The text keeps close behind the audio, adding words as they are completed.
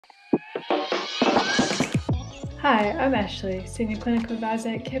Hi, I'm Ashley, Senior Clinical Advisor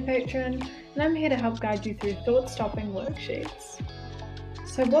at Carepatron, and I'm here to help guide you through Thought Stopping Worksheets.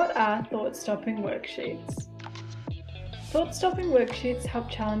 So what are Thought Stopping Worksheets? Thought Stopping Worksheets help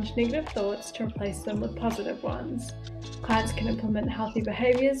challenge negative thoughts to replace them with positive ones. Clients can implement healthy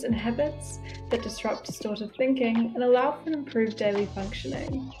behaviours and habits that disrupt distorted thinking and allow for improved daily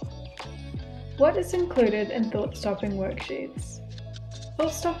functioning. What is included in Thought Stopping Worksheets?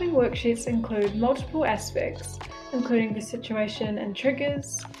 Thought Stopping Worksheets include multiple aspects, including the situation and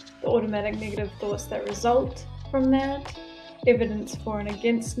triggers, the automatic negative thoughts that result from that, evidence for and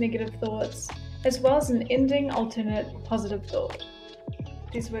against negative thoughts, as well as an ending alternate positive thought.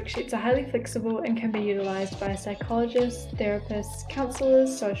 These worksheets are highly flexible and can be utilised by psychologists, therapists,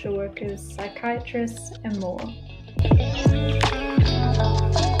 counsellors, social workers, psychiatrists, and more.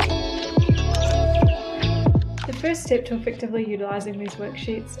 The first step to effectively utilising these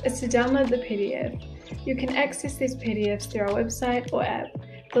worksheets is to download the PDF. You can access these PDFs through our website or app.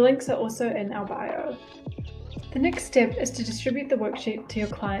 The links are also in our bio. The next step is to distribute the worksheet to your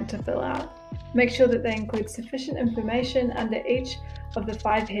client to fill out. Make sure that they include sufficient information under each of the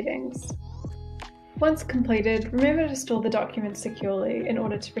 5 headings. Once completed, remember to store the document securely in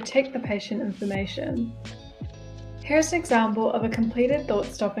order to protect the patient information. Here's an example of a completed Thought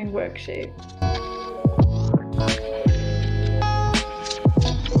Stopping worksheet.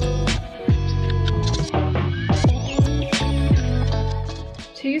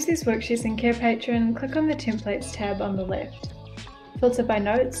 To use these worksheets in Carepatron, click on the Templates tab on the left. Filter by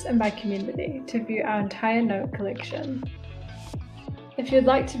notes and by community to view our entire note collection. If you'd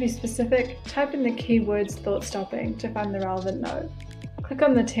like to be specific, type in the keywords Thought Stopping to find the relevant note. Click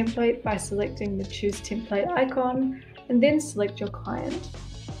on the template by selecting the Choose Template icon and then select your client.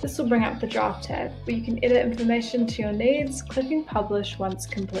 This will bring up the Draft tab where you can edit information to your needs, clicking Publish once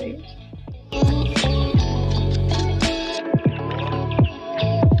complete.